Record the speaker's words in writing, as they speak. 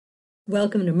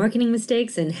Welcome to Marketing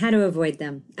Mistakes and How to Avoid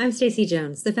Them. I'm Stacey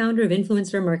Jones, the founder of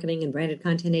influencer marketing and branded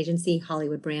content agency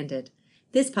Hollywood Branded.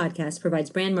 This podcast provides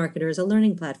brand marketers a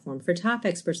learning platform for top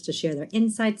experts to share their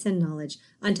insights and knowledge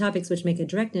on topics which make a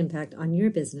direct impact on your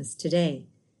business today.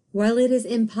 While it is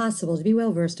impossible to be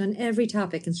well-versed on every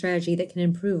topic and strategy that can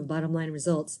improve bottom-line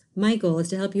results, my goal is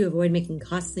to help you avoid making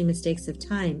costly mistakes of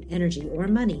time, energy, or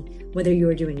money, whether you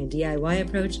are doing a DIY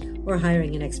approach or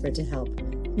hiring an expert to help.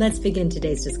 Let's begin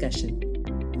today's discussion.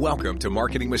 Welcome to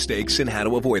Marketing Mistakes and How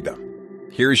to Avoid Them.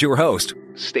 Here's your host,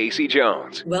 Stacey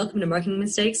Jones. Welcome to Marketing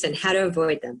Mistakes and How to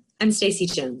Avoid Them. I'm Stacey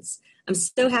Jones. I'm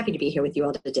so happy to be here with you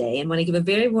all today and want to give a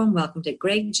very warm welcome to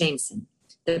Greg Jameson,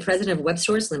 the president of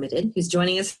WebStores Limited, who's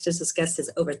joining us to discuss his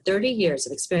over 30 years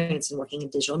of experience in working in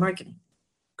digital marketing.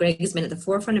 Greg has been at the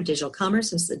forefront of digital commerce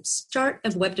since the start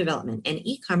of web development and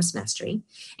e-commerce mastery,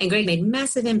 and Greg made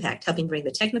massive impact helping bring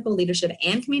the technical leadership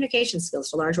and communication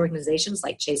skills to large organizations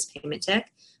like Chase Payment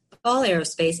Tech, Ball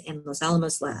Aerospace, and Los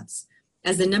Alamos Labs.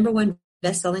 As the number one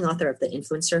best-selling author of The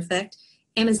Influencer Effect,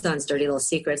 Amazon's Dirty Little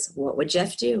Secrets, What Would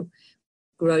Jeff Do?,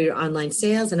 Grow Your Online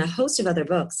Sales, and a host of other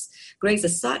books, Greg's a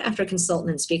sought-after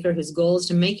consultant and speaker whose goal is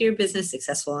to make your business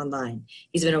successful online.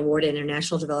 He's been awarded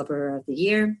International Developer of the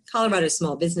Year, Colorado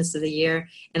Small Business of the Year,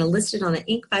 and listed on the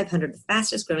Inc. 500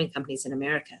 fastest-growing companies in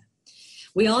America.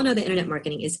 We all know that internet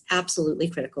marketing is absolutely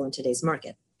critical in today's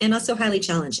market, and also highly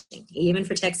challenging, even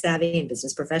for tech-savvy and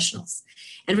business professionals.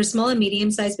 And for small and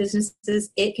medium-sized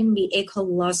businesses, it can be a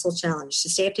colossal challenge to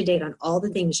stay up to date on all the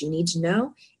things you need to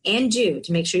know and do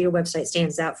to make sure your website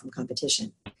stands out from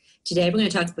competition. Today, we're going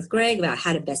to talk with Greg about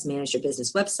how to best manage your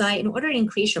business website in order to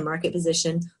increase your market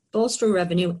position, bolster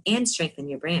revenue, and strengthen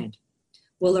your brand.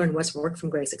 We'll learn what's worked from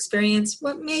Greg's experience,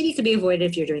 what maybe could be avoided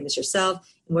if you're doing this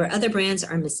yourself, and where other brands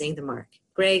are missing the mark.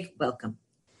 Greg, welcome.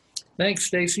 Thanks,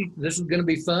 Stacey. This is going to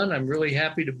be fun. I'm really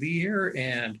happy to be here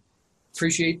and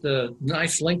appreciate the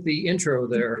nice lengthy intro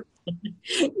there.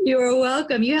 You're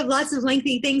welcome. You have lots of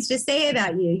lengthy things to say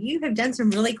about you. You have done some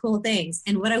really cool things.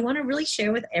 And what I want to really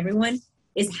share with everyone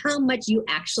is how much you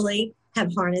actually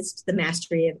have harnessed the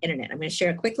mastery of internet. I'm going to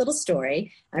share a quick little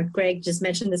story. Greg just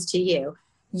mentioned this to you.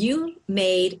 You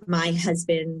made my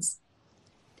husband's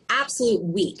absolute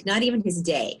week, not even his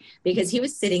day, because he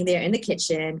was sitting there in the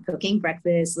kitchen cooking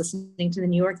breakfast, listening to the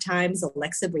New York Times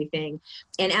Alexa briefing.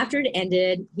 And after it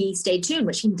ended, he stayed tuned,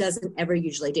 which he doesn't ever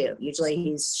usually do. Usually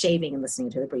he's shaving and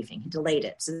listening to the briefing. He delayed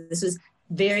it. So this was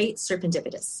very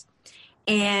serendipitous.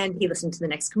 And he listened to the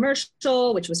next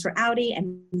commercial, which was for Audi.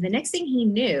 And the next thing he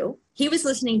knew, he was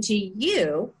listening to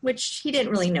you, which he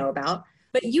didn't really know about.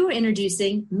 But you were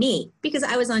introducing me because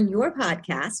I was on your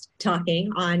podcast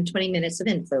talking on 20 Minutes of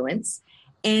Influence,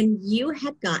 and you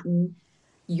had gotten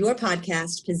your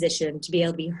podcast positioned to be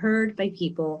able to be heard by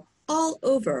people all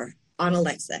over on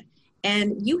Alexa.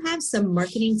 And you have some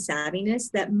marketing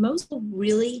savviness that most people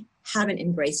really haven't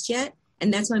embraced yet.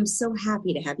 And that's why I'm so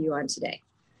happy to have you on today.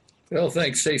 Well,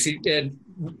 thanks, Stacey. And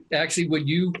actually, when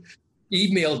you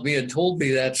emailed me and told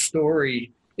me that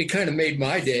story, it kind of made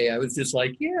my day. I was just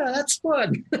like, yeah, that's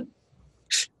fun.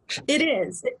 It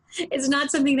is. It's not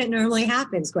something that normally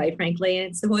happens, quite frankly. And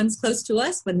it's the ones close to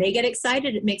us. When they get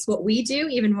excited, it makes what we do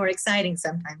even more exciting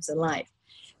sometimes in life.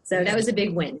 So that was a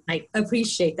big win. I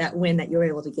appreciate that win that you were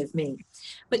able to give me.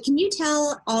 But can you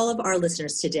tell all of our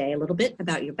listeners today a little bit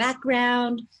about your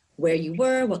background, where you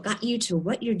were, what got you to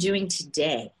what you're doing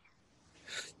today?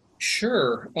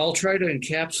 Sure. I'll try to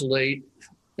encapsulate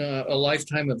a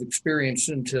lifetime of experience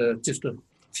into just a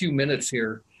few minutes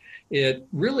here. It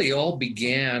really all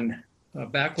began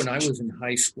back when I was in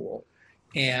high school,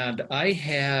 and I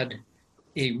had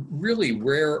a really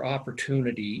rare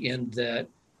opportunity in that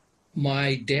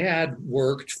my dad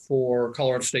worked for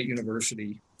Colorado State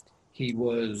University. He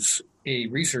was a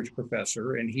research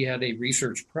professor, and he had a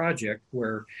research project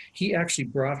where he actually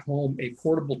brought home a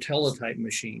portable teletype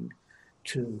machine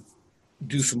to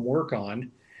do some work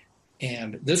on.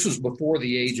 And this was before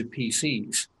the age of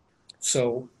PCs.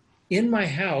 So in my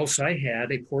house, I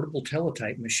had a portable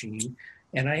teletype machine,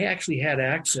 and I actually had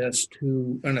access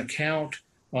to an account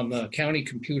on the county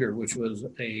computer, which was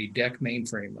a DEC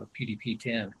mainframe, a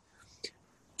PDP-10.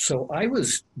 So I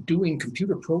was doing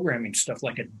computer programming stuff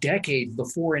like a decade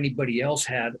before anybody else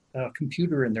had a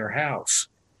computer in their house,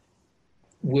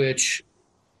 which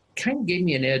kind of gave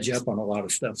me an edge up on a lot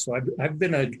of stuff. So I've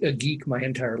been a geek my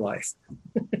entire life.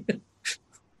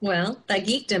 Well, that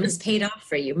geekdom has paid off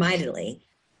for you mightily.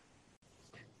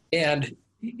 And,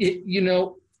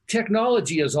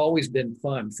 technology has always been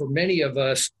fun. For many of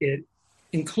us,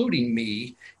 including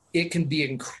me, it can be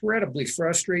incredibly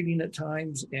frustrating at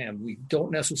times, and we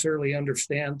don't necessarily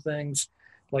understand things.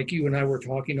 like you and I were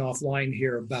talking offline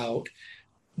here about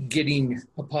getting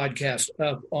a podcast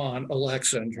up on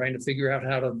Alexa and trying to figure out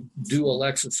how to do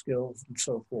Alexa skills and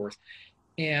so forth.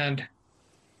 And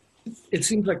it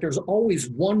seems like there's always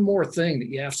one more thing that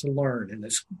you have to learn, and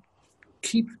it's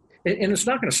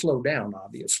not going to slow down,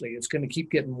 obviously. It's going to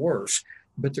keep getting worse,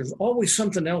 but there's always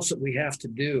something else that we have to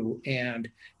do. And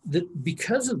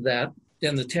because of that,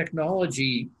 and the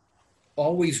technology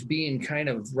always being kind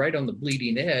of right on the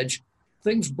bleeding edge,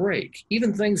 things break.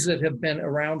 Even things that have been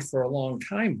around for a long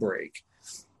time break.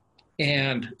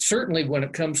 And certainly when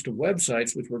it comes to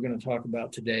websites, which we're going to talk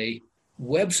about today,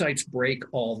 websites break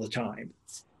all the time.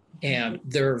 And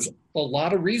there's a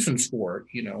lot of reasons for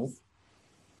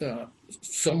it.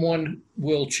 Someone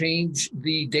will change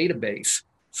the database.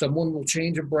 Someone will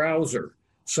change a browser.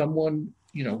 Someone,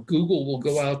 Google will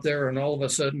go out there and all of a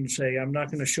sudden say, I'm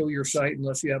not going to show your site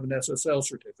unless you have an SSL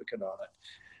certificate on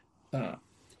it.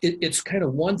 It's kind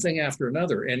of one thing after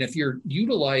another. And if you're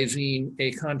utilizing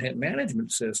a content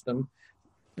management system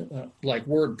like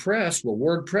WordPress, well,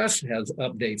 WordPress has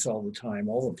updates all the time.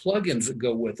 All the plugins that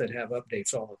go with it have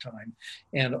updates all the time.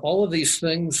 And all of these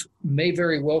things may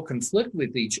very well conflict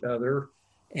with each other.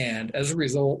 And as a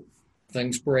result,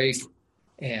 things break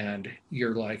and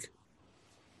you're like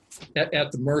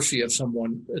at the mercy of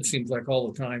someone, it seems like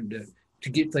all the time to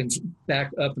get things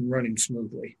back up and running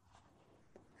smoothly.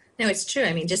 No, it's true.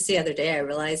 I mean, just the other day, I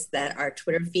realized that our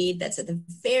Twitter feed that's at the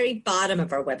very bottom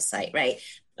of our website, right?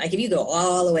 Like if you go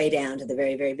all the way down to the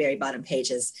very, very, very bottom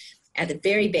pages, at the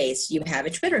very base, you have a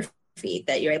Twitter feed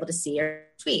that you're able to see your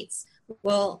tweets.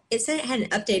 Well, it said it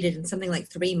hadn't updated in something like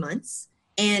 3 months.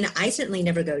 And I certainly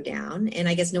never go down. And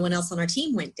I guess no one else on our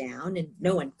team went down and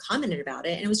no one commented about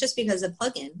it. And it was just because the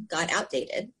plugin got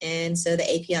outdated. And so the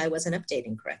API wasn't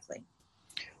updating correctly.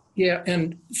 Yeah,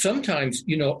 and sometimes,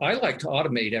 I like to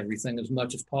automate everything as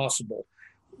much as possible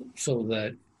so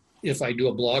that if I do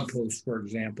a blog post, for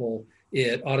example,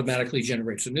 it automatically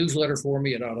generates a newsletter for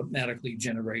me. It automatically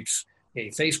generates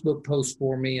a Facebook post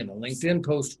for me and a LinkedIn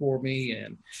post for me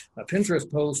and a Pinterest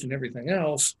post and everything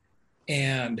else.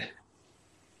 And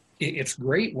it's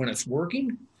great when it's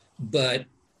working, but,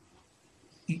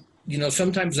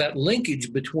 sometimes that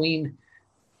linkage between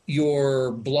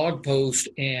your blog post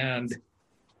and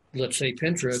let's say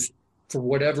Pinterest, for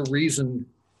whatever reason,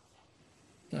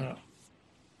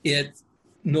 it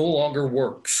no longer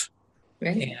works.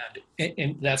 Right.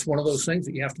 And that's one of those things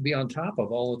that you have to be on top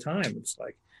of all the time. It's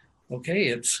like,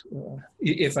 okay,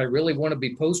 if I really want to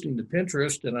be posting to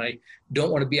Pinterest and I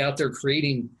don't want to be out there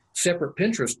creating separate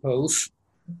Pinterest posts,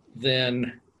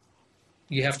 then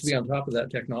you have to be on top of that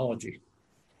technology.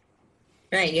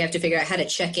 Right. You have to figure out how to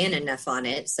check in enough on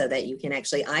it so that you can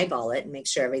actually eyeball it and make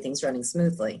sure everything's running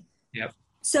smoothly. Yep.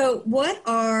 So what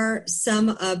are some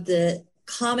of the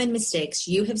common mistakes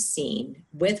you have seen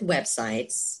with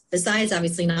websites, besides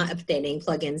obviously not updating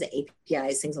plugins,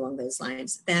 APIs, things along those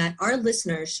lines, that our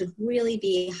listeners should really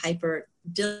be hyper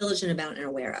diligent about and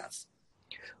aware of?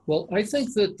 Well, I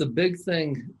think that the big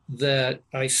thing that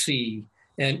I see,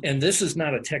 and this is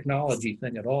not a technology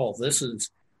thing at all, this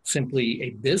is simply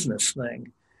a business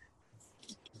thing,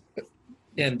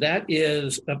 and that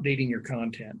is updating your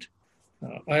content.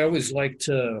 I always like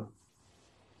to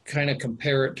kind of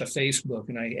compare it to Facebook,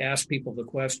 and I ask people the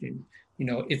question,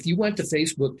 if you went to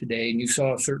Facebook today and you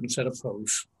saw a certain set of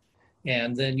posts,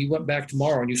 and then you went back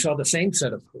tomorrow and you saw the same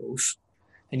set of posts,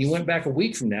 and you went back a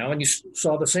week from now and you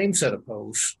saw the same set of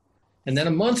posts, and then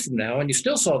a month from now and you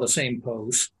still saw the same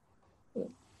posts,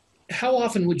 how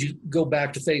often would you go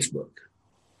back to Facebook?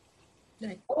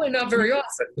 Probably not very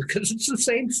often, because it's the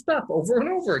same stuff over and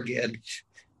over again.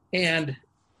 And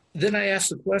then I ask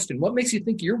the question, what makes you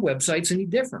think your website's any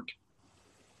different?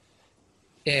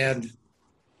 And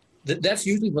that's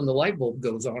usually when the light bulb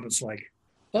goes on. It's like,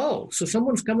 oh, so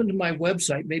someone's coming to my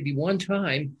website maybe one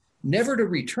time, never to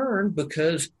return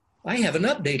because I haven't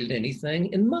updated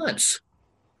anything in months.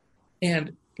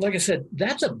 And like I said,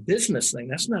 that's a business thing.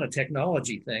 That's not a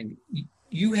technology thing.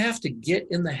 You have to get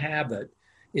in the habit,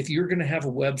 if you're going to have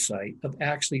a website, of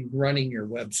actually running your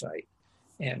website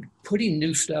and putting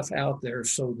new stuff out there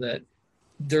so that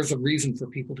there's a reason for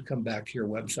people to come back to your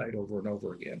website over and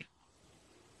over again.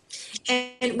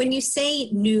 And when you say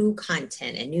new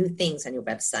content and new things on your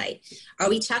website, are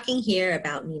we talking here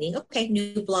about meaning, okay,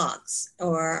 new blogs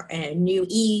or new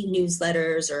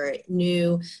e-newsletters or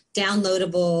new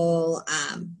downloadable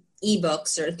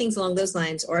ebooks or things along those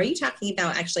lines? Or are you talking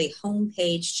about actually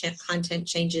homepage content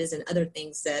changes and other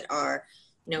things that are,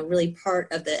 really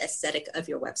part of the aesthetic of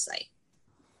your website?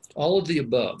 All of the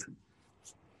above.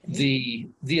 The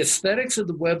aesthetics of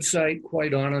the website,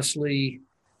 quite honestly,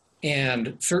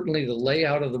 And certainly the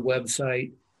layout of the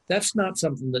website, that's not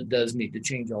something that does need to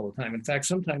change all the time. In fact,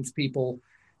 sometimes people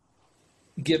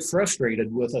get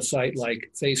frustrated with a site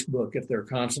like Facebook if they're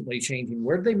constantly changing.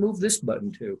 Where did they move this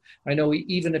button to? I know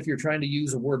even if you're trying to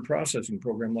use a word processing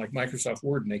program like Microsoft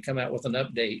Word and they come out with an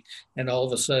update and all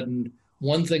of a sudden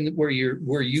one thing where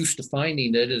we're used to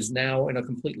finding it is now in a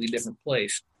completely different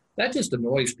place. That just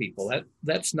annoys people.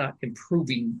 That's not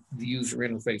improving the user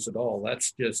interface at all.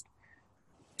 That's just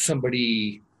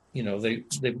somebody,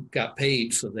 they've got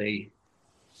paid, so they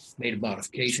made a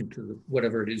modification to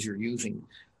whatever it is you're using.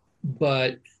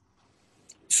 But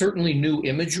certainly new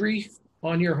imagery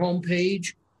on your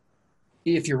homepage.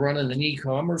 If you're running an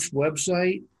e-commerce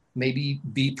website, maybe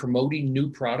be promoting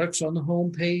new products on the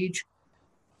homepage.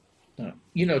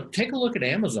 Take a look at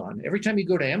Amazon. Every time you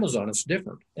go to Amazon, it's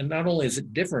different. And not only is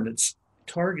it different, it's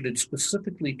targeted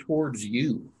specifically towards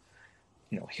you.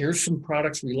 Here's some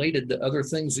products related to other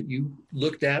things that you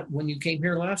looked at when you came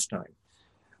here last time.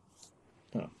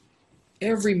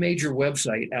 Every major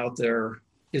website out there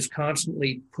is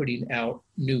constantly putting out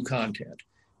new content.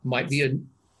 It might be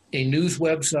a news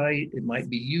website, it might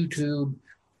be YouTube,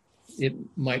 it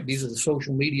might be the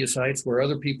social media sites where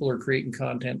other people are creating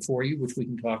content for you, which we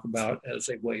can talk about as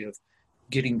a way of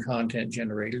getting content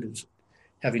generated, is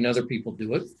having other people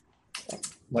do it,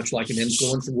 much like an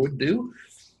influencer would do.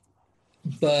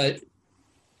 But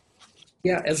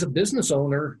yeah, as a business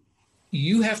owner,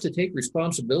 you have to take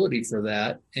responsibility for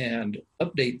that and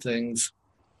update things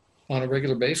on a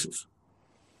regular basis,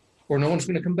 or no one's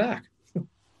going to come back.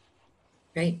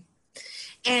 Right.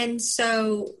 And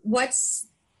so what's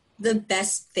the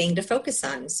best thing to focus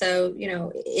on? So,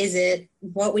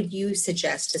 what would you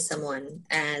suggest to someone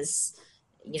as,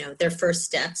 their first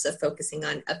steps of focusing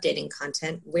on updating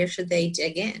content? Where should they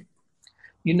dig in?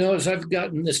 As I've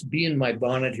gotten this bee in my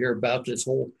bonnet here about this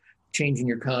whole changing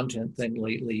your content thing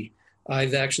lately,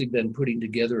 I've actually been putting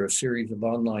together a series of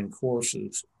online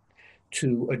courses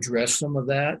to address some of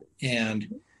that.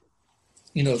 And,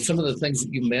 some of the things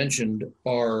that you mentioned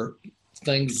are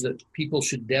things that people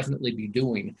should definitely be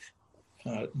doing.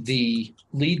 The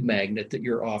lead magnet that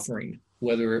you're offering,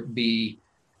 whether it be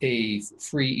a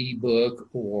free ebook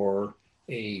or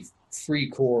a free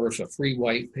course, a free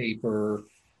white paper,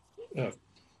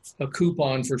 a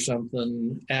coupon for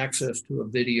something, access to a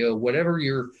video, whatever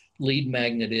your lead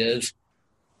magnet is,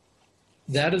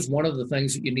 that is one of the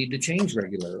things that you need to change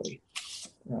regularly.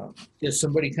 If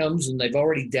somebody comes and they've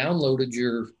already downloaded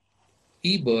your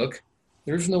ebook,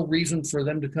 there's no reason for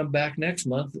them to come back next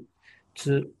month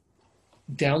to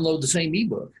download the same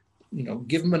ebook.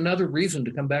 Give them another reason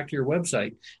to come back to your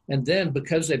website. And then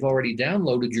because they've already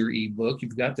downloaded your ebook,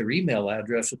 you've got their email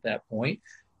address at that point,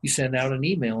 you send out an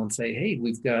email and say, hey,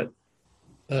 we've got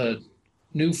a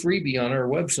new freebie on our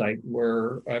website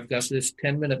where I've got this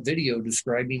 10-minute video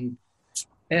describing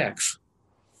X.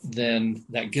 Then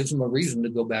that gives them a reason to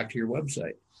go back to your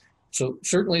website. So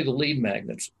certainly the lead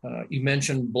magnets. You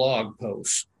mentioned blog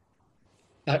posts.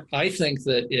 I think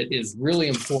that it is really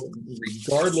important,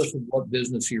 regardless of what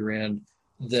business you're in,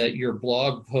 that your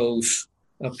blog posts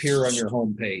appear on your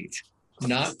homepage.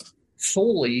 Not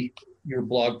solely your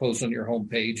blog posts on your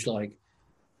homepage, like,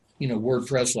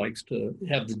 WordPress likes to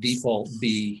have the default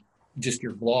be just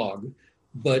your blog,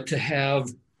 but to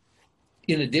have,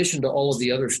 in addition to all of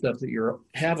the other stuff that you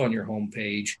have on your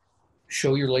homepage,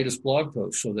 show your latest blog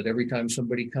post so that every time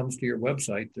somebody comes to your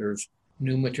website, there's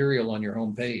new material on your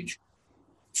homepage.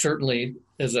 Certainly,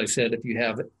 as I said, if you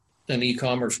have an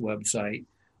e-commerce website,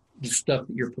 the stuff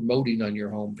that you're promoting on your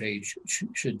homepage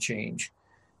should change.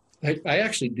 I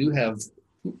actually do have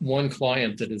one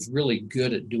client that is really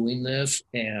good at doing this,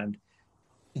 and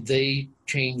they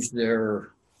change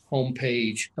their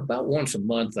homepage about once a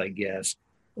month, I guess.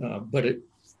 But it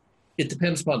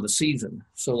depends upon the season.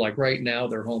 So like right now,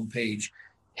 their homepage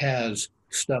has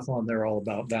stuff on there all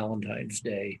about Valentine's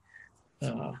Day,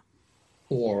 they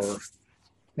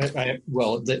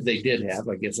did have,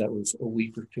 I guess that was a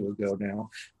week or two ago now.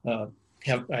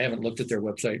 I haven't looked at their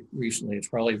website recently. It's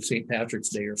probably St. Patrick's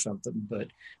Day or something, but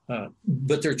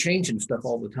they're changing stuff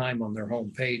all the time on their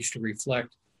homepage to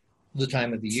reflect the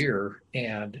time of the year.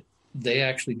 And they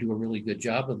actually do a really good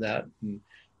job of that and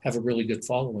have a really good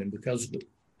following because of it.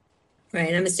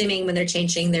 Right. I'm assuming when they're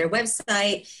changing their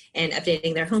website and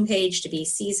updating their homepage to be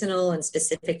seasonal and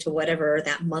specific to whatever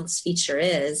that month's feature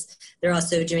is, they're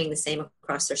also doing the same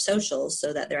across their socials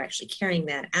so that they're actually carrying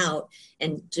that out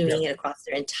and doing it across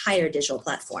their entire digital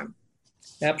platform.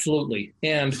 Absolutely.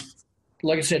 And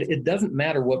like I said, it doesn't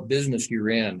matter what business you're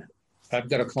in. I've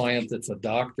got a client that's a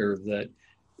doctor that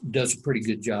does a pretty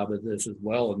good job of this as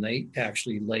well. And they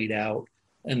actually laid out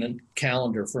a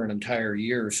calendar for an entire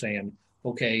year saying,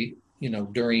 okay,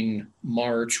 during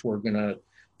March, we're going to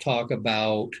talk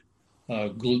about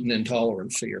gluten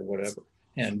intolerancy or whatever.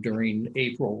 And during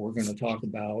April, we're going to talk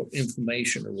about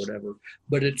inflammation or whatever.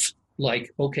 But it's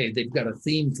like, okay, they've got a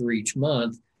theme for each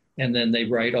month, and then they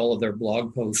write all of their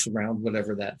blog posts around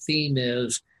whatever that theme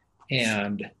is.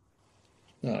 And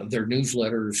their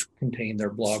newsletters contain their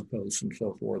blog posts and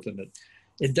so forth. And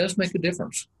it does make a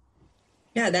difference.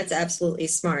 Yeah, that's absolutely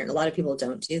smart. A lot of people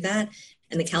don't do that.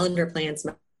 And the calendar plans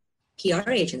PR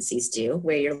agencies do,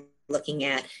 where you're looking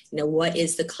at, what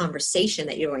is the conversation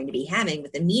that you're going to be having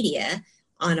with the media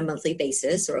on a monthly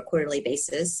basis or a quarterly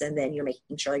basis, and then you're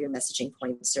making sure your messaging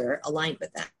points are aligned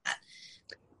with that.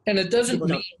 And it doesn't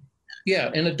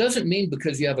mean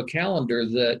because you have a calendar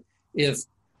that if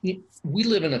we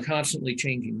live in a constantly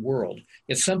changing world,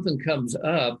 if something comes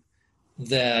up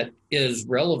that is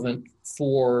relevant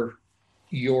for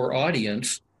your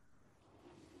audience,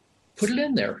 put it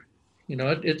in there.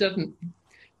 It doesn't,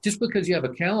 just because you have a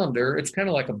calendar, it's kind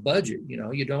of like a budget.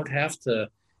 You don't have to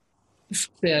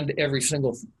spend every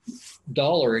single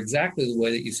dollar exactly the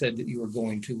way that you said that you were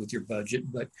going to with your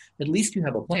budget, but at least you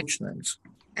have a plan of things.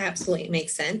 Absolutely, it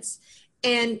makes sense.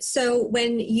 And so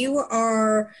when you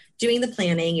are doing the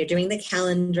planning, you're doing the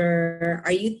calendar,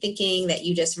 are you thinking that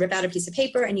you just rip out a piece of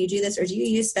paper and you do this, or do you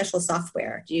use special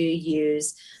software? Do you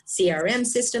use CRM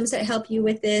systems that help you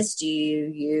with this? Do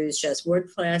you use just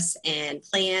WordPress and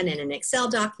plan in an Excel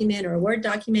document or a Word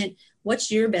document? What's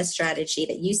your best strategy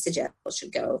that you suggest people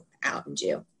should go out and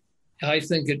do? I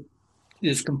think it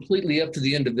is completely up to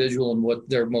the individual and what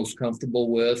they're most comfortable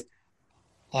with.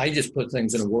 I just put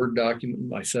things in a Word document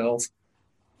myself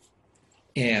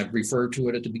and refer to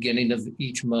it at the beginning of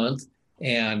each month.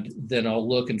 And then I'll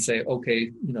look and say,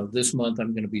 okay, this month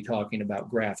I'm going to be talking about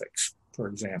graphics, for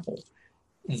example.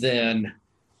 Then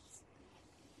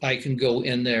I can go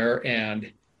in there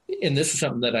and this is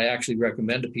something that I actually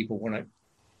recommend to people when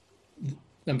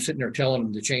I'm sitting there telling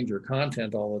them to change their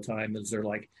content all the time, is they're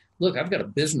like, look, I've got a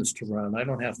business to run. I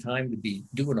don't have time to be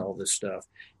doing all this stuff.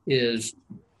 Is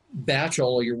batch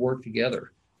all of your work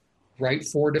together. Write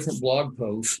 4 different blog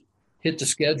posts, hit the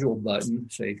schedule button,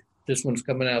 say, this one's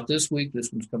coming out this week,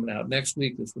 this one's coming out next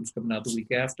week, this one's coming out the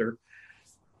week after.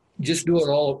 Just do it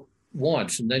all at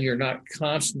once, and then you're not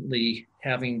constantly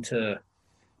having to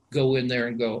go in there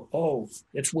and go, oh,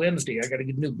 it's Wednesday, I got to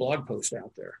get a new blog post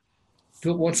out there.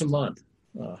 Do it once a month.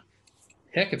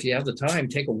 Heck, if you have the time,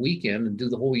 take a weekend and do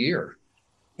the whole year.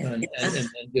 And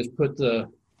just put the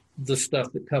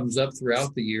stuff that comes up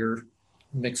throughout the year,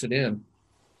 mix it in.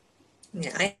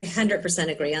 Yeah, I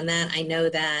 100% agree on that. I know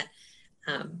that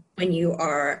when you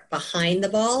are behind the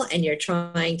ball and you're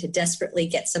trying to desperately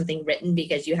get something written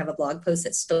because you have a blog post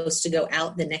that's supposed to go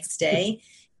out the next day,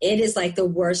 it is like the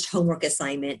worst homework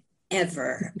assignment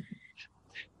ever.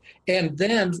 And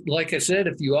then, like I said,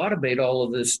 if you automate all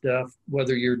of this stuff,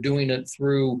 whether you're doing it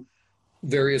through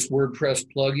various WordPress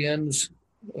plugins,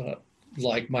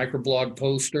 like Microblog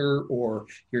Poster, or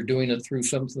you're doing it through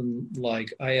something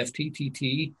like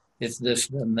IFTTT, It's This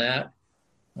Then That,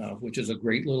 which is a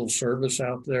great little service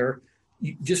out there.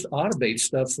 You just automate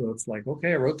stuff so it's like,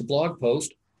 okay, I wrote the blog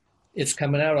post, it's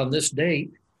coming out on this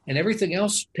date, and everything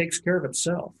else takes care of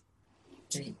itself.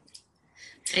 Right.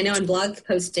 I know in blog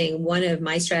posting, one of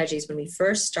my strategies when we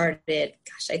first started,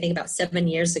 I think about 7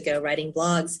 years ago, writing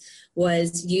blogs,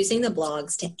 was using the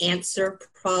blogs to answer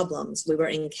problems we were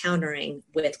encountering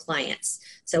with clients.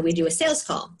 So we'd do a sales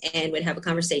call and we'd have a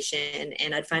conversation,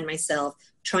 and I'd find myself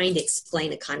trying to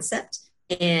explain a concept,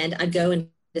 and I'd go into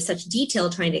such detail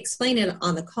trying to explain it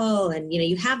on the call, and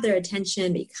you have their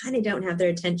attention, but you kind of don't have their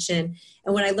attention.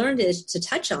 And what I learned is to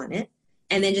touch on it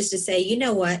and then just to say, you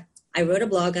know what? I wrote a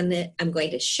blog on it. I'm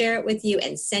going to share it with you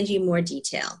and send you more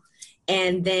detail.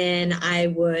 And then I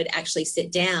would actually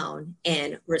sit down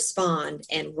and respond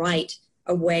and write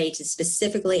a way to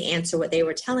specifically answer what they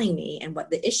were telling me and what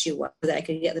the issue was, so that I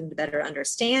could get them to better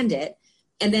understand it.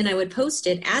 And then I would post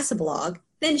it as a blog,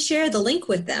 then share the link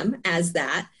with them as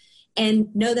that,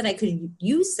 and know that I could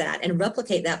use that and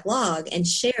replicate that blog and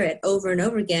share it over and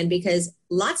over again, because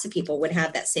lots of people would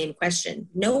have that same question.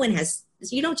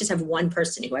 You don't just have one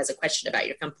person who has a question about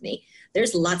your company.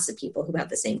 There's lots of people who have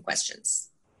the same questions.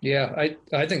 Yeah,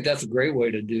 I think that's a great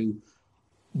way to do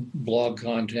blog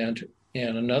content.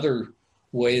 And another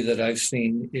way that I've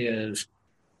seen is,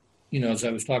 as I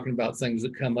was talking about things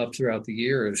that come up throughout the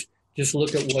year, is just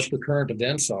look at what the current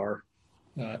events are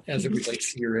as it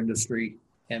relates to your industry,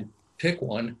 and pick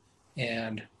one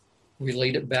and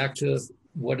relate it back to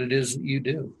what it is that you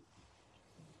do.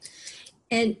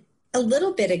 And A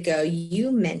little bit ago,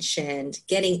 you mentioned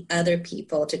getting other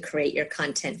people to create your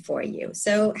content for you.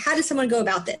 So how does someone go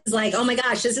about this? Like, oh my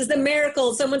gosh, this is the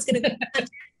miracle. Someone's going to create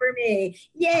content for me.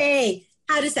 Yay.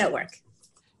 How does that work?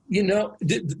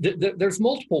 There's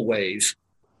multiple ways.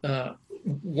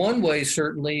 One way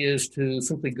certainly is to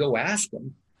simply go ask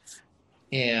them.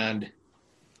 And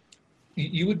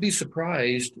you would be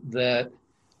surprised that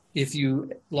if you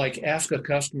ask a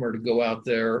customer to go out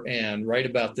there and write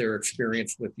about their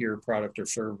experience with your product or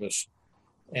service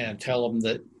and tell them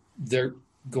that they're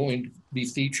going to be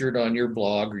featured on your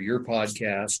blog or your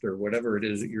podcast or whatever it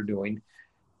is that you're doing,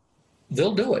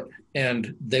 they'll do it.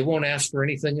 And they won't ask for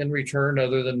anything in return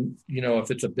other than, if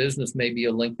it's a business, maybe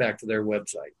a link back to their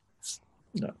website.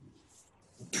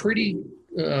 Pretty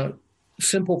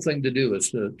simple thing to do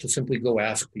is to simply go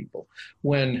ask people.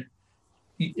 When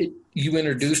you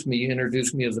introduced me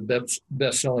as a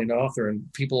best-selling author,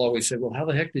 and people always say, well, how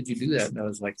the heck did you do that? And I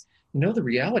was like, the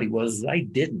reality was I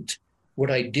didn't. What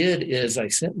I did is I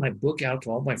sent my book out to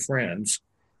all my friends,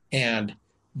 and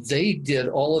they did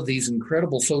all of these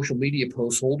incredible social media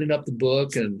posts holding up the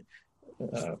book and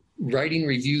writing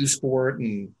reviews for it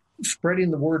and spreading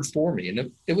the word for me.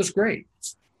 And it was great.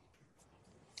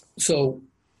 So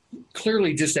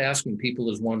clearly just asking people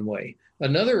is one way.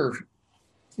 Another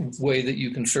way that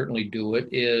you can certainly do it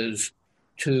is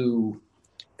to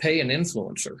pay an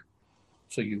influencer.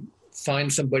 So you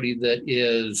find somebody that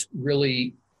is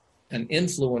really an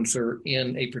influencer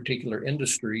in a particular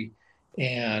industry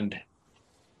and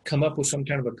come up with some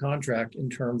kind of a contract in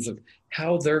terms of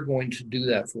how they're going to do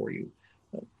that for you.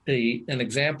 An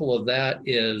example of that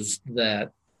is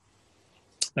that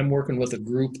I'm working with a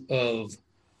group of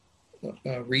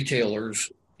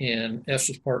retailers in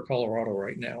Estes Park, Colorado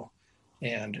right now.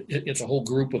 And it's a whole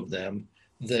group of them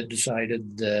that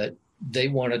decided that they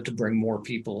wanted to bring more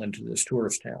people into this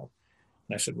tourist town.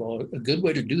 And I said, well, a good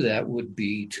way to do that would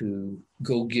be to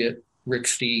go get Rick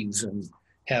Steves and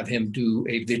have him do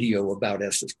a video about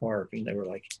Estes Park. And they were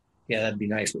like, yeah, that'd be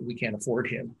nice, but we can't afford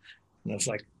him. And I was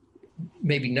like,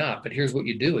 maybe not, but here's what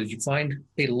you do is you find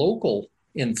a local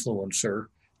influencer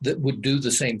that would do the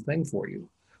same thing for you.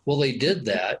 Well, they did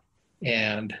that,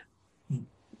 and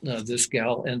this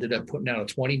gal ended up putting out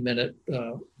a 20-minute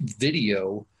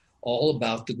video all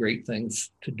about the great things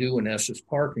to do in Estes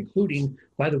Park, including,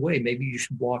 by the way, maybe you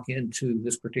should walk into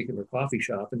this particular coffee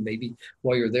shop, and maybe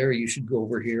while you're there, you should go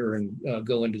over here and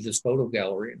go into this photo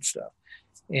gallery and stuff.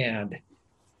 And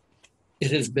it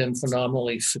has been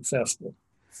phenomenally successful.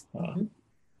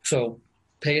 So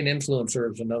pay an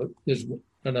influencer is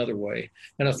another way.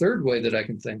 And a third way that I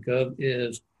can think of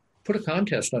is put a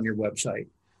contest on your website.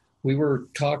 We were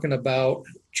talking about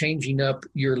changing up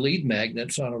your lead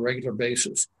magnets on a regular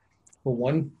basis. Well,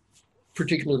 one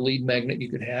particular lead magnet you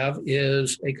could have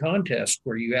is a contest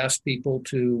where you ask people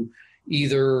to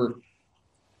either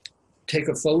take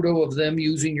a photo of them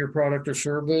using your product or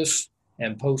service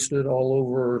and post it all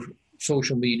over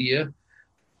social media,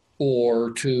 or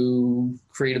to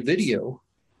create a video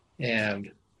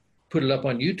and put it up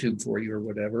on YouTube for you or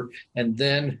whatever. And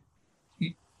then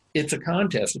it's a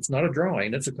contest. It's not a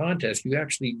drawing. It's a contest. You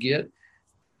actually get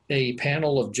a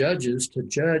panel of judges to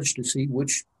judge to see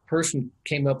which person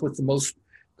came up with the most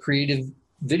creative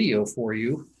video for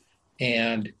you.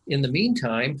 And in the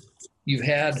meantime, you've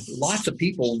had lots of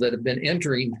people that have been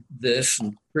entering this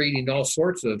and creating all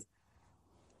sorts of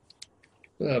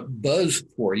buzz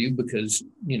for you, because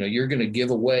you're going to give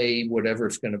away whatever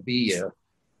it's going to be, a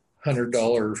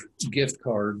 $100 gift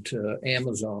card to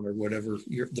Amazon or whatever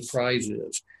the prize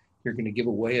is. You're going to give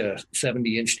away a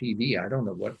 70-inch TV. I don't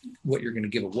know what you're going to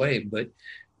give away, but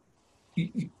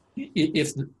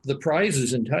if the prize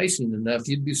is enticing enough,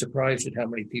 you'd be surprised at how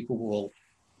many people will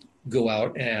go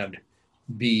out and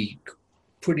be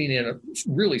putting in a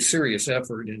really serious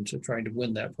effort into trying to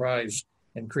win that prize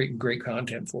and creating great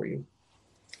content for you.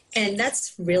 And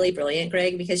that's really brilliant,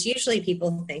 Greg, because usually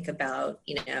people think about,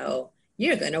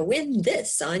 you're going to win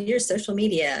this on your social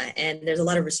media. And there's a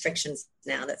lot of restrictions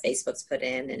now that Facebook's put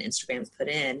in and Instagram's put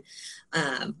in,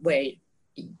 where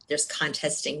there's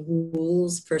contesting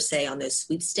rules per se on those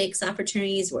sweepstakes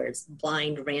opportunities where it's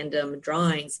blind, random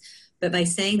drawings. But by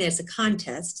saying there's a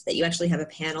contest, that you actually have a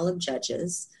panel of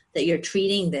judges, that you're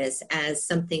treating this as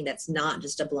something that's not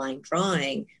just a blind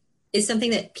drawing, is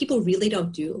something that people really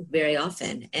don't do very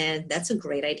often. And that's a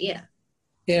great idea.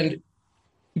 And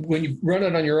when you run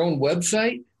it on your own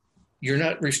website, you're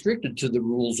not restricted to the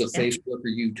rules of Facebook or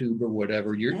YouTube or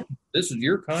whatever. This is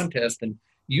your contest, and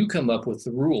you come up with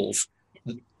the rules.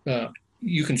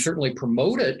 You can certainly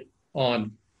promote it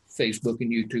on Facebook and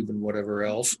YouTube and whatever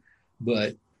else,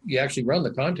 but you actually run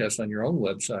the contest on your own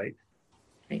website.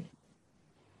 Right.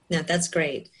 No, that's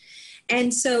great.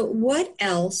 And so what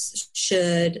else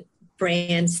should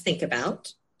brands think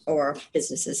about, or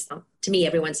businesses? To me,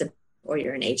 or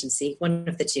you're an agency, one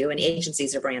of the two, and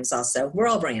agencies are brands also. We're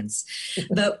all brands.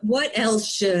 But what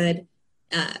else should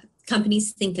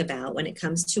companies think about when it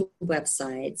comes to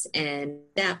websites and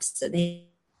apps that they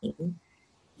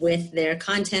with their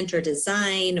content or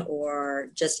design or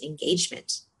just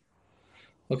engagement?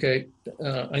 Okay,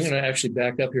 I'm going to actually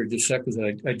back up here just a sec, because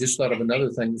I just thought of another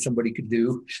thing that somebody could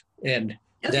do, and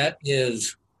that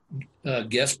is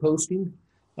guest posting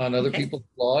on other people's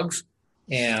blogs.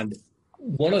 And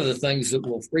one of the things that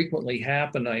will frequently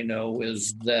happen, I know,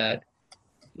 is that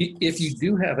if you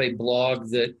do have a blog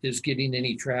that is getting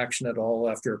any traction at all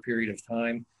after a period of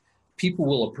time, people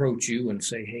will approach you and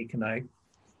say, hey, can I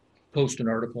post an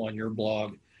article on your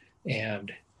blog?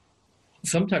 And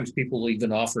sometimes people will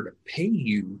even offer to pay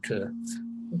you to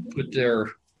put their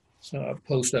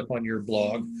post up on your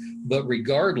blog. But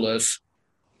regardless,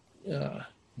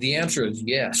 the answer is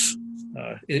yes.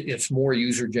 It's more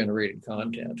user-generated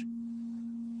content.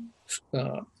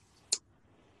 And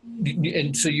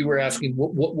so you were asking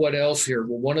what else here?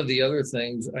 Well, one of the other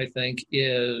things I think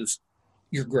is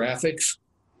your graphics.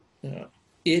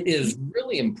 It is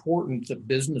really important that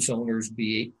business owners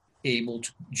be able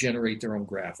to generate their own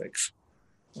graphics.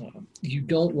 You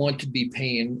don't want to be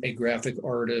paying a graphic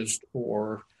artist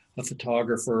or a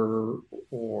photographer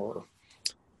or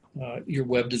your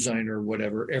web designer or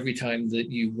whatever every time that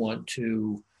you want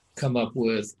to come up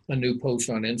with a new post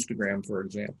on Instagram, for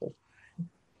example.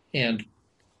 And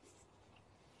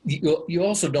you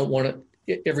also don't want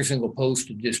every single post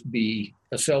to just be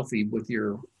a selfie with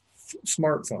your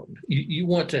smartphone. You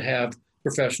want to have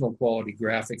professional quality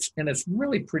graphics, and it's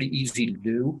really pretty easy to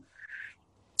do.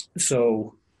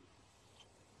 So,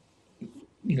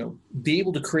 be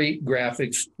able to create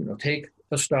graphics, take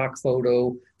a stock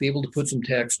photo, be able to put some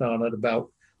text on it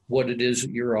about what it is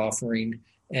that you're offering,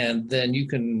 and then you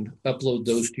can upload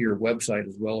those to your website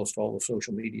as well as to all the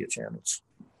social media channels.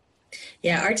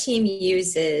 Yeah, our team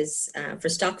uses, for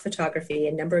stock photography,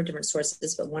 a number of different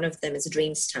sources, but one of them is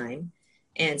DreamsTime.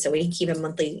 And so we keep a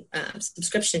monthly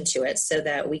subscription to it so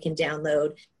that we can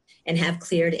download and have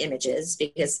cleared images,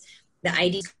 because the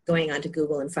idea of going onto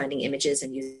Google and finding images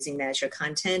and using that as your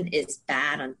content is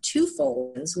bad on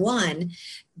twofold. One,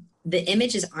 the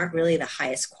images aren't really the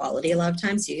highest quality a lot of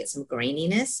times, so you get some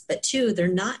graininess. But two, they're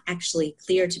not actually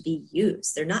clear to be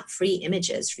used. They're not free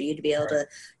images for you to be able to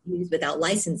use without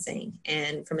licensing.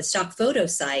 And from a stock photo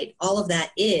site, all of that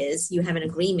is you have an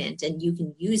agreement and you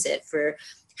can use it for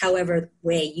however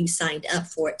way you signed up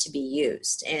for it to be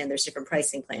used. And there's different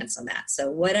pricing plans on that. So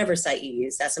whatever site you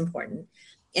use, that's important.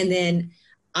 And then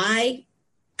I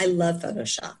love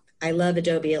Photoshop. I love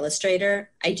Adobe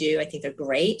Illustrator. I do. I think they're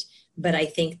great. But I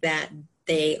think that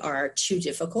they are too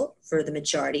difficult for the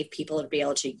majority of people to be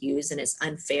able to use. And it's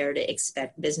unfair to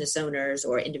expect business owners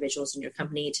or individuals in your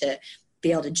company to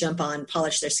be able to jump on,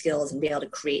 polish their skills, and be able to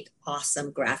create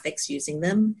awesome graphics using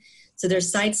them. So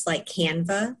there's sites like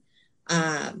Canva,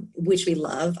 which we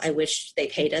love. I wish they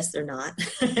paid us. They're not.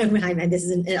 This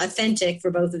is an authentic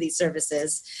for both of these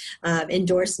services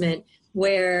endorsement,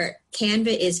 where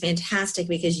Canva is fantastic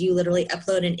because you literally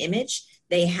upload an image.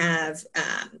 They have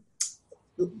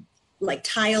like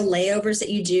tile layovers that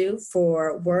you do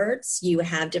for words. You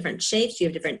have different shapes. You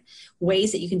have different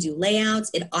ways that you can do layouts.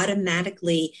 It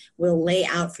automatically will lay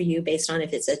out for you based on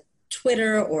if it's a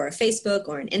Twitter or a Facebook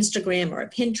or an Instagram or a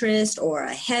Pinterest or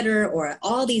a header or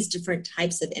all these different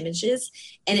types of images.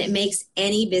 And it makes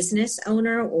any business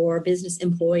owner or business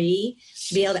employee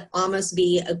be able to almost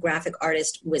be a graphic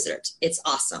artist wizard. It's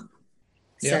awesome.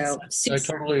 Yeah, so, I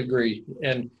totally agree.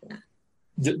 And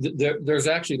there's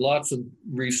actually lots of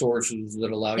resources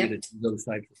that allow you to do those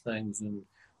types of things. And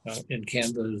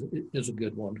Canva is a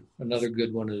good one. Another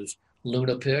good one is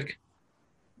LunaPic.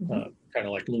 Kind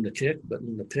of like lunatic, but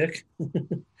LunaPic.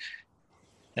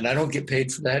 And I don't get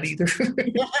paid for that either.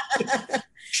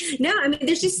 No, I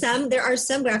mean, there are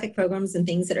some graphic programs and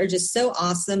things that are just so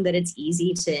awesome that it's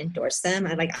easy to endorse them.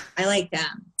 I like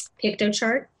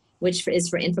PictoChart, which is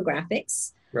for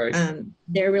infographics. Right.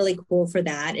 They're really cool for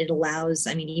that. It allows,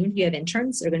 even if you have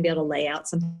interns, they're going to be able to lay out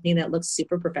something that looks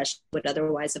super professional, would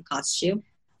otherwise have cost you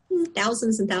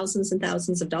thousands and thousands and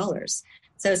thousands of dollars.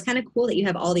 So it's kind of cool that you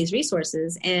have all these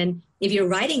resources. And if you're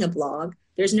writing a blog,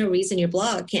 there's no reason your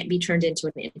blog can't be turned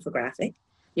into an infographic.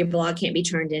 Your blog can't be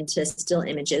turned into still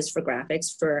images for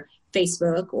graphics for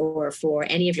Facebook or for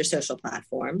any of your social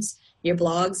platforms. Your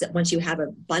blogs, once you have a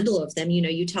bundle of them,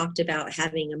 you talked about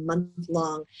having a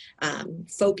month-long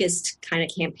focused kind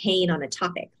of campaign on a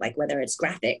topic, like whether it's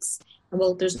graphics.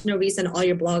 Well, there's no reason all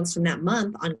your blogs from that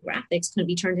month on graphics can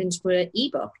be turned into an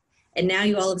ebook. And now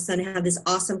you all of a sudden have this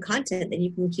awesome content that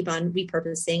you can keep on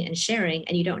repurposing and sharing,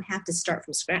 and you don't have to start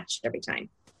from scratch every time.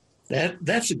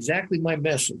 That's exactly my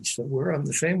message. So we're on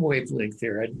the same wavelength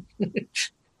there.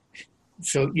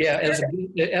 So yeah,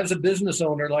 as a business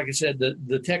owner, like I said,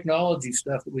 the technology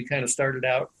stuff that we kind of started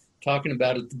out talking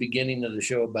about at the beginning of the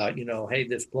show about, hey,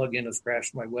 this plugin has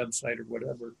crashed my website or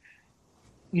whatever,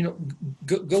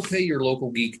 go pay your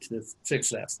local geek to fix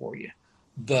that for you.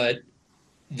 But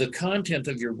the content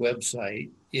of your website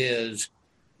is,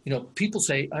 people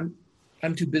say,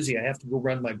 I'm too busy. I have to go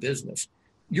run my business.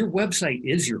 Your website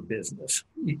is your business.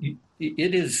 It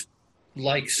is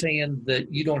like saying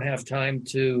that you don't have time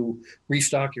to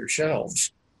restock your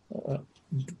shelves.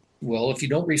 Well, if you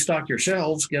don't restock your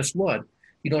shelves, guess what?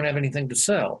 You don't have anything to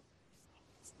sell.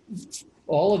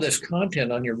 All of this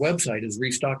content on your website is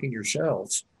restocking your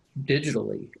shelves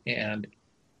digitally, and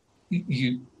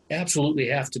you absolutely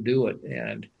have to do it.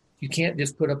 And you can't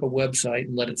just put up a website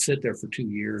and let it sit there for 2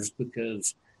 years,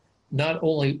 because not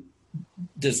only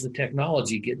does the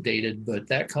technology get dated, but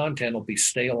that content will be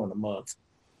stale in a month.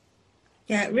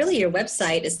 Yeah, really your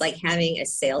website is like having a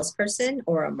salesperson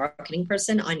or a marketing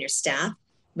person on your staff,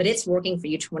 but it's working for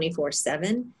you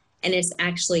 24/7, and it's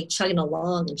actually chugging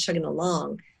along.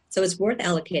 So it's worth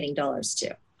allocating dollars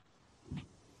to.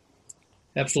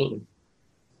 Absolutely.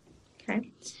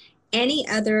 Okay. Any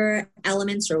other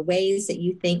elements or ways that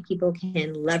you think people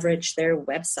can leverage their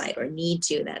website or need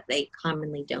to that they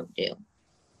commonly don't do?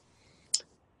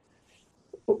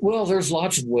 Well, there's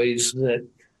lots of ways that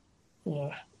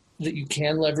you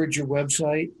can leverage your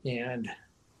website, and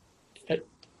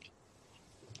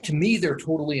to me, they're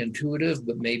totally intuitive,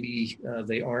 but maybe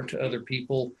they aren't to other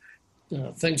people.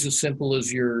 Things as simple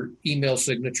as your email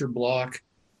signature block.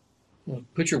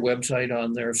 Put your website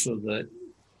on there so that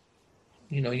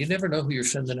you never know who you're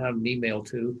sending out an email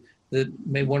to that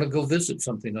may want to go visit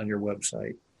something on your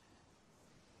website.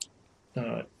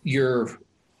 Your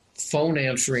phone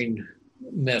answering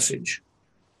message,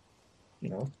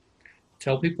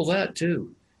 tell people that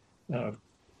too.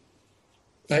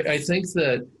 I think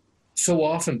that so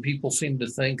often people seem to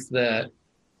think that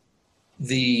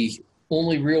the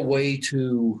only real way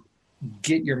to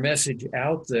get your message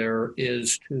out there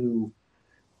is to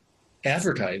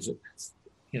advertise it.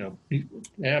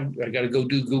 I got to go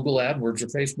do Google AdWords or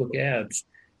Facebook ads.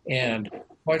 And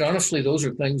quite honestly, those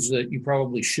are things that you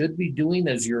probably should be doing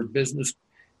as your business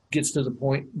gets to the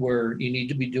point where you need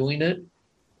to be doing it.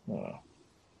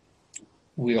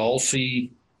 We all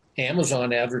see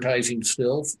Amazon advertising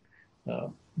still,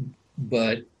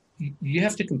 but you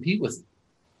have to compete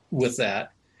with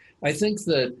that. I think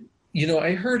that,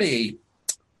 I heard a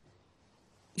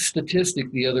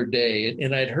statistic the other day,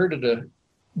 and I'd heard it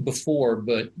before,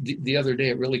 but the other day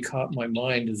it really caught my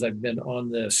mind as I've been on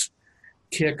this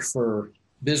kick for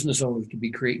business owners to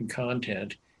be creating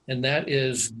content, and that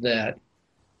is that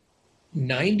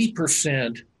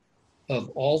 90% of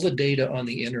all the data on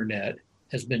the internet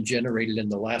has been generated in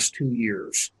the last 2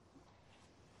 years.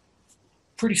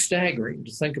 Pretty staggering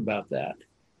to think about that.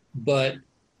 But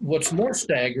what's more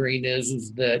staggering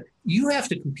is that you have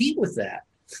to compete with that.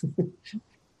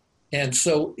 And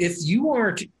so if you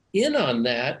aren't in on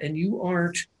that and you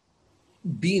aren't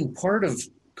being part of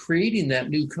creating that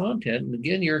new content, and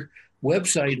again, your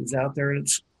website is out there and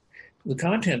the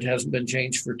content hasn't been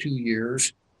changed for 2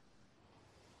 years,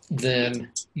 then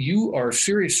you are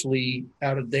seriously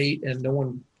out of date, and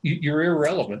you're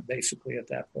irrelevant basically at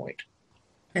that point.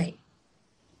 Right.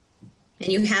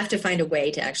 And you have to find a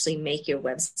way to actually make your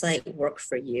website work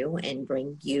for you and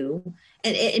bring you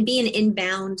and be an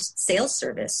inbound sales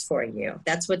service for you.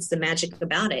 That's what's the magic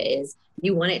about it, is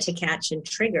you want it to catch and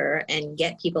trigger and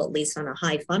get people, at least on a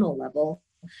high funnel level,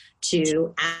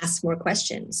 to ask more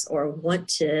questions or want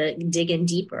to dig in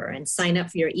deeper and sign up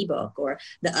for your ebook or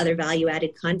the other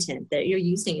value-added content that you're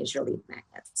using as your lead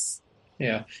magnets.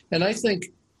 Yeah. And I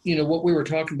think, what we were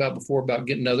talking about before about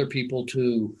getting other people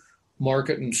to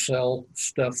market and sell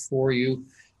stuff for you.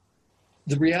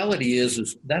 The reality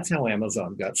is that's how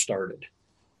Amazon got started.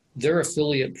 Their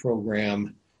affiliate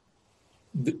program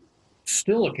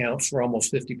still accounts for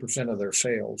almost 50% of their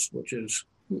sales, which is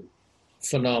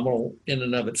phenomenal in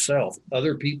and of itself.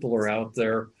 Other people are out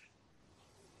there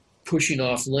pushing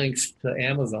off links to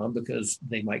Amazon because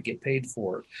they might get paid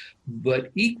for it.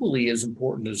 But equally as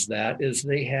important as that is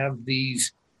they have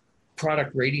these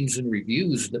product ratings and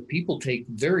reviews that people take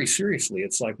very seriously.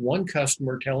 It's like one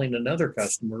customer telling another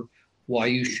customer why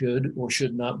you should or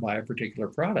should not buy a particular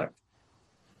product.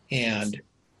 And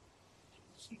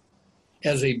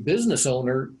as a business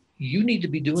owner, you need to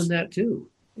be doing that too.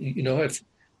 If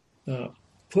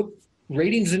put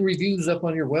ratings and reviews up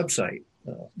on your website.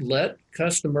 Let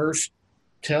customers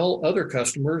tell other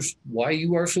customers why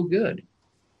you are so good.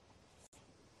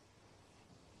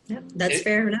 Yep, that's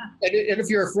fair enough. And if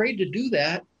you're afraid to do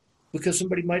that because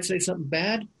somebody might say something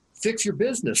bad, fix your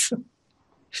business.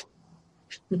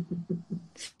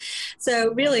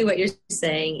 So really what you're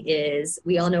saying is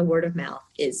we all know word of mouth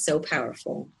is so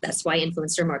powerful. That's why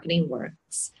influencer marketing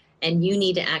works. And you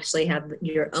need to actually have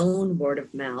your own word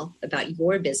of mouth about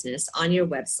your business on your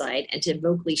website and to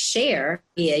vocally share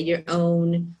via your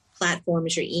own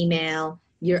platforms, your email,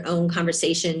 your own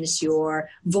conversations, your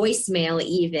voicemail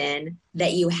even,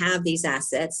 that you have these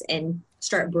assets and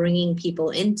start bringing people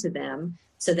into them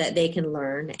so that they can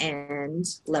learn and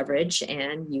leverage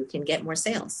and you can get more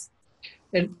sales.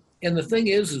 And the thing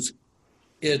is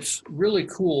it's really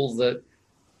cool that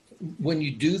when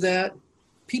you do that,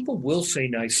 people will say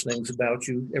nice things about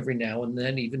you every now and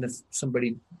then, even if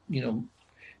somebody,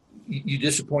 you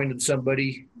disappointed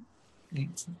somebody, you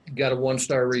got a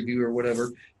 1-star review or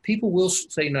whatever. People will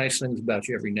say nice things about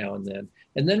you every now and then.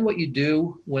 And then what you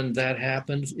do when that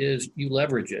happens is you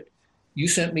leverage it. You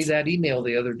sent me that email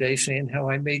the other day saying how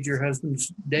I made your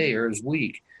husband's day or his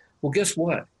week. Well, guess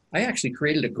what? I actually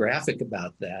created a graphic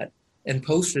about that and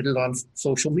posted it on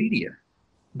social media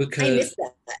because I missed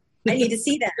that. I need to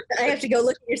see that. I have to go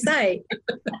look at your site.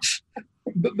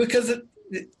 But because it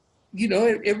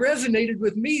resonated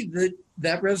with me,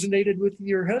 that resonated with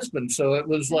your husband. So it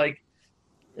was like,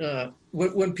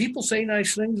 when people say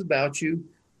nice things about you,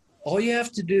 all you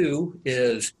have to do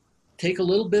is take a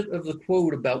little bit of the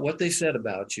quote about what they said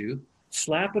about you,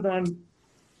 slap it on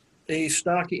a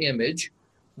stock image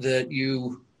that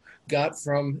you got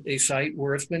from a site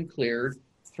where it's been cleared,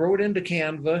 throw it into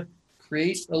Canva,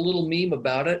 create a little meme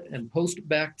about it and post it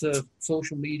back to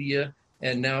social media.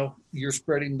 And now you're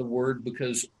spreading the word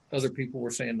because other people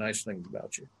were saying nice things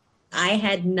about you. I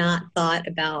had not thought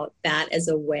about that as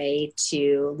a way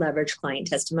to leverage client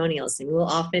testimonials.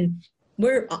 And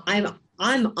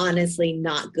I'm honestly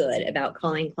not good about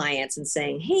calling clients and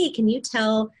saying, hey, can you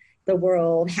tell the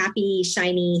world happy,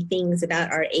 shiny things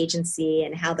about our agency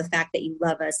and how the fact that you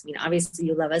love us. I mean, obviously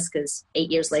you love us because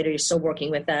 8 years later, you're still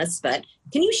working with us, but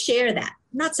can you share that?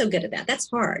 I'm not so good at that. That's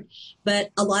hard.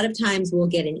 But a lot of times we'll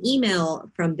get an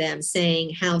email from them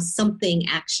saying how something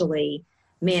actually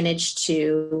managed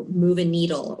to move a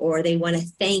needle, or they want to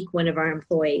thank one of our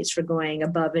employees for going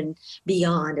above and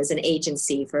beyond as an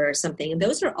agency for something. And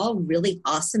those are all really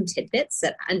awesome tidbits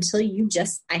that I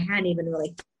hadn't even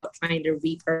really thought trying to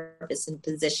repurpose and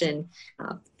position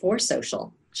for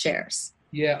social shares.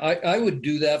 Yeah, I would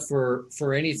do that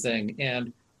for anything.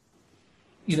 And,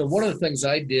 one of the things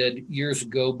I did years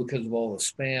ago because of all the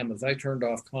spam is I turned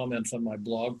off comments on my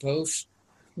blog posts,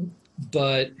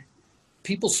 but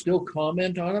people still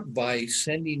comment on it by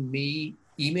sending me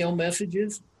email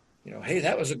messages. Hey,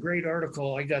 that was a great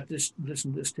article. I got this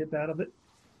and this tip out of it.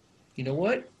 You know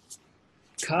what?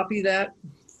 Copy that,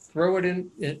 throw it in,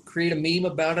 create a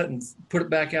meme about it, and put it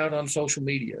back out on social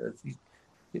media.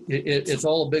 It's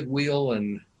all a big wheel,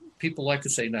 and people like to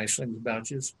say nice things about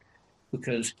you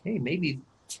because, hey, maybe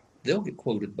they'll get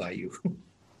quoted by you.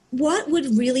 What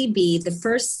would really be the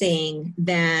first thing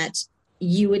that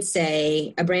you would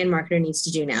say a brand marketer needs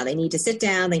to do now? They need to sit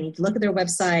down, they need to look at their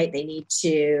website, they need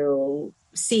to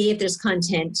see if there's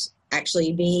content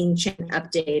actually being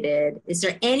updated. Is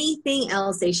there anything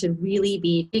else they should really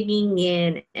be digging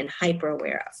in and hyper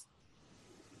aware of?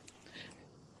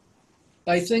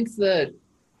 I think that,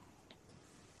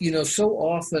 so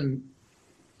often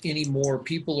anymore,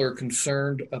 people are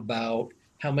concerned about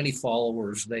how many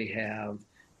followers they have,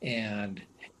 and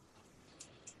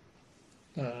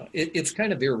it's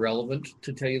kind of irrelevant,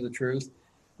 to tell you the truth.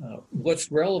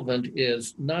 What's relevant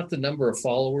is not the number of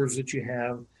followers that you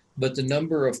have, but the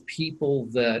number of people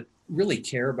that really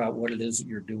care about what it is that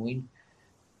you're doing.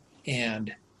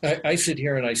 And I sit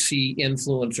here and I see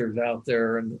influencers out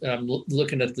there, and I'm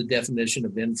looking at the definition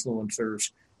of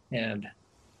influencers, and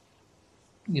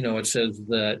it says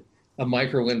that a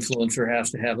micro influencer has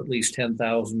to have at least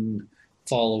 10,000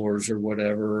 followers or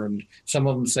whatever, and some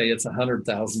of them say it's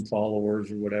 100,000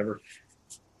 followers or whatever.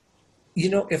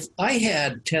 If I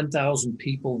had 10,000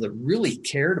 people that really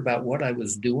cared about what I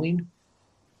was doing,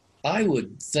 I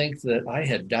would think that I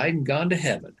had died and gone to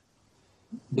heaven,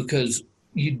 because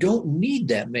you don't need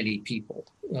that many people.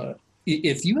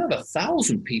 If you have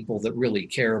 1,000 people that really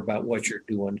care about what you're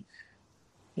doing,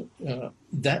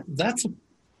 that's a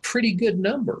pretty good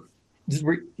number.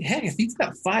 Heck, if you've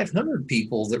got 500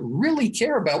 people that really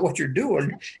care about what you're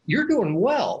doing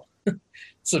well.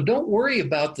 So don't worry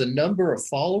about the number of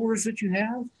followers that you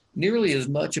have, nearly as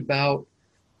much about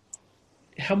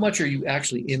how much are you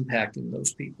actually impacting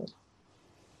those people.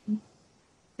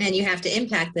 And you have to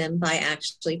impact them by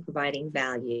actually providing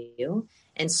value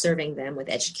and serving them with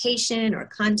education or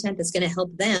content that's going to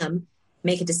help them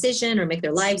make a decision or make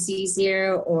their lives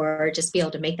easier, or just be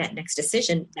able to make that next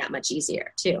decision that much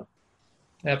easier too.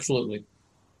 Absolutely.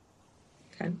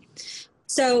 Okay.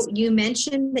 So you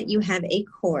mentioned that you have a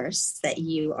course that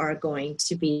you are going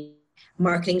to be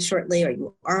marketing shortly, or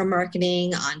you are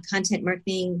marketing on content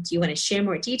marketing. Do you want to share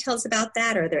more details about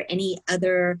that? Or are there any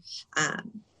other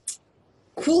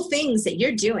cool things that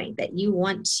you're doing that you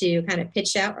want to kind of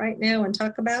pitch out right now and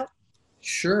talk about?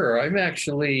 Sure. I'm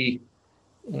actually,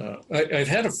 I've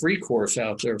had a free course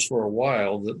out there for a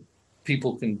while that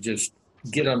people can just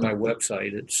get on my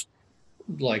website. It's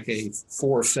like a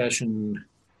 4-session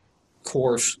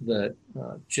course that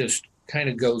just kind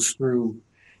of goes through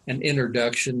an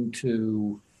introduction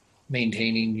to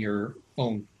maintaining your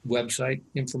own website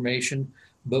information.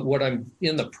 But what I'm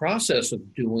in the process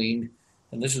of doing,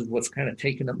 and this is what's kind of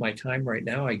taking up my time right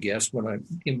now, I guess, when I'm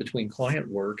in between client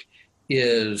work,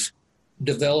 is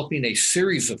developing a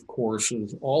series of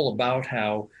courses all about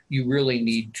how you really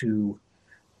need to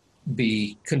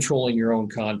be controlling your own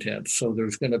content. So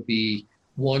there's going to be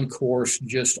one course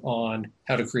just on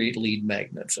how to create lead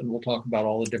magnets, and we'll talk about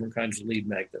all the different kinds of lead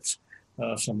magnets,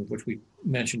 some of which we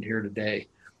mentioned here today.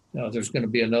 There's going to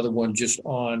be another one just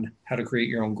on how to create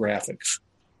your own graphics,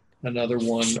 another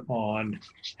one on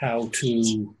how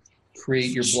to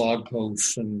create your blog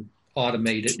posts and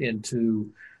automate it into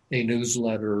a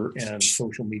newsletter and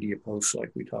social media posts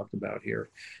like we talked about here.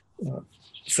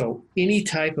 So any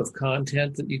type of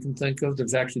content that you can think of,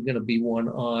 there's actually going to be one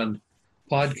on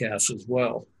podcasts as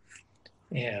well,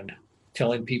 and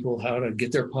telling people how to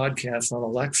get their podcasts on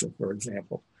Alexa, for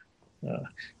example.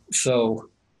 So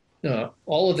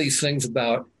all of these things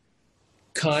about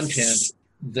content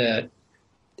that,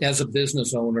 as a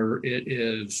business owner, it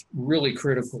is really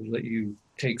critical that you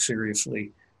take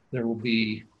seriously. There will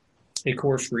be a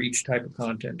course for each type of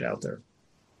content out there.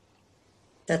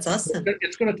 That's awesome.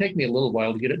 It's going to take me a little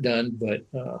while to get it done, but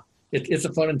it's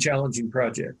a fun and challenging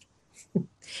project.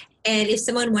 And if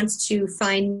someone wants to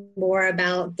find more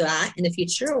about that in the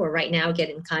future, or right now get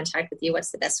in contact with you,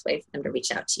 what's the best way for them to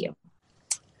reach out to you?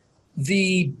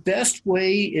 The best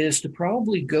way is to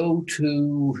probably go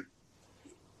to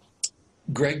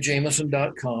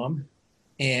gregjameson.com,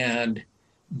 and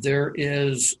there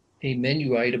is a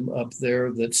menu item up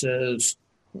there that says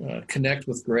connect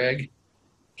with Greg,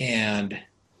 and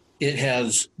it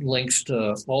has links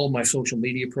to all of my social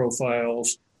media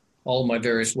profiles, all of my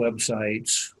various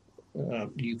websites.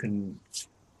 You can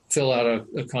fill out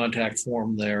a contact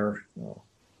form there.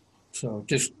 So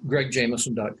just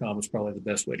gregjameson.com is probably the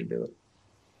best way to do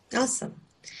it. Awesome.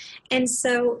 And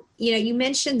so, you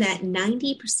mentioned that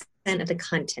 90% of the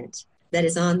content that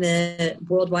is on the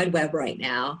World Wide Web right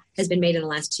now has been made in the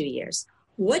last 2 years.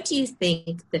 What do you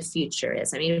think the future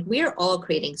is? I mean, we're all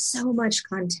creating so much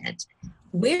content.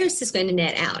 Where is this going to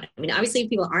net out? I mean, obviously, if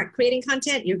people aren't creating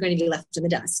content, you're going to be left in the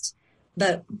dust.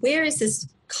 But where is this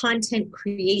content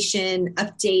creation,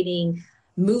 updating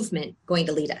movement going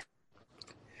to lead us?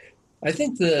 I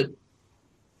think that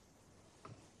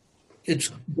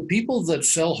it's the people that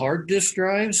sell hard disk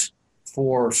drives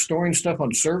for storing stuff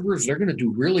on servers, they're going to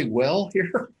do really well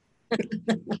here.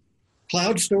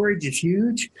 Cloud storage is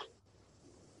huge.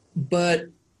 But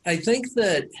I think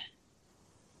that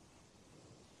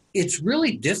it's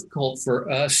really difficult for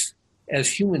us as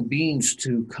human beings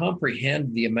to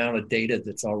comprehend the amount of data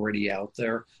that's already out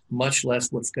there, much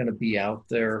less what's going to be out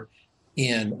there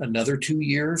in another 2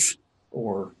 years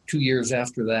or 2 years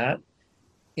after that.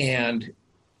 And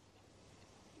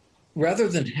rather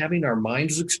than having our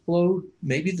minds explode,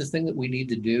 maybe the thing that we need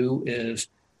to do is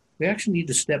we actually need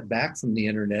to step back from the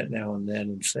internet now and then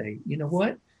and say, you know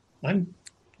what, I'm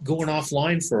going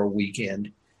offline for a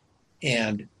weekend,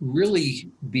 and really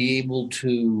be able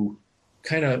to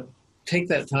kind of take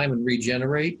that time and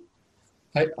regenerate.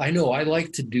 I know I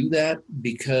like to do that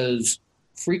because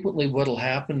frequently what will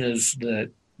happen is that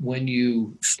when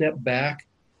you step back,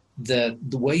 that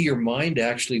the way your mind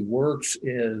actually works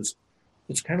is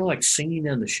it's kind of like singing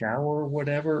in the shower or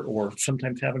whatever, or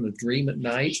sometimes having a dream at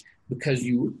night because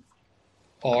you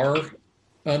are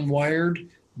unwired,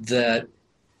 that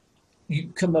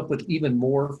you come up with even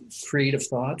more creative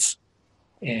thoughts.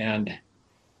 And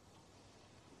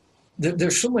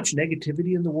there's so much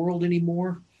negativity in the world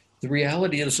anymore. The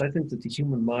reality is, I think that the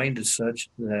human mind is such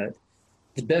that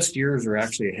the best years are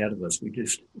actually ahead of us. We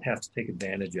just have to take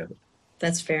advantage of it.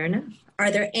 That's fair enough.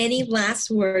 Are there any last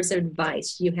words of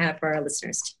advice you have for our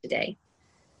listeners today?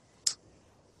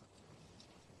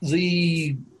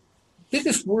 The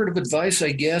biggest word of advice,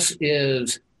 I guess,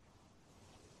 is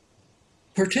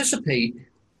participate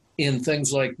in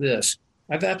things like this.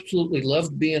 I've absolutely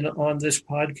loved being on this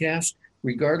podcast,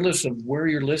 regardless of where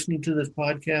you're listening to this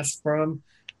podcast from.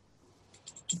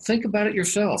 Think about it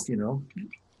yourself,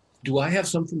 Do I have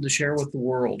something to share with the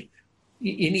world?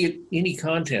 Any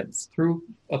content through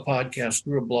a podcast,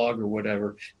 through a blog or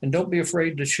whatever. And don't be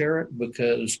afraid to share it,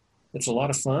 because it's a lot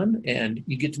of fun and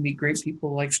you get to meet great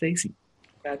people like Stacy.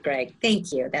 Well, Greg,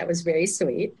 thank you. That was very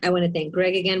sweet. I want to thank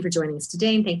Greg again for joining us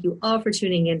today, and thank you all for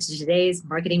tuning in to today's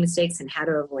marketing mistakes and how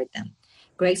to avoid them.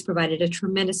 Greg's provided a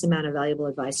tremendous amount of valuable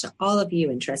advice to all of you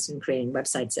interested in creating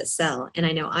websites that sell, and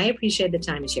I know I appreciate the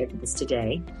time he shared with us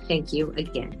today. Thank you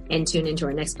again. And tune into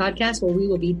our next podcast where we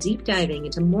will be deep diving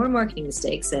into more marketing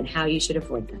mistakes and how you should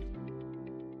avoid them.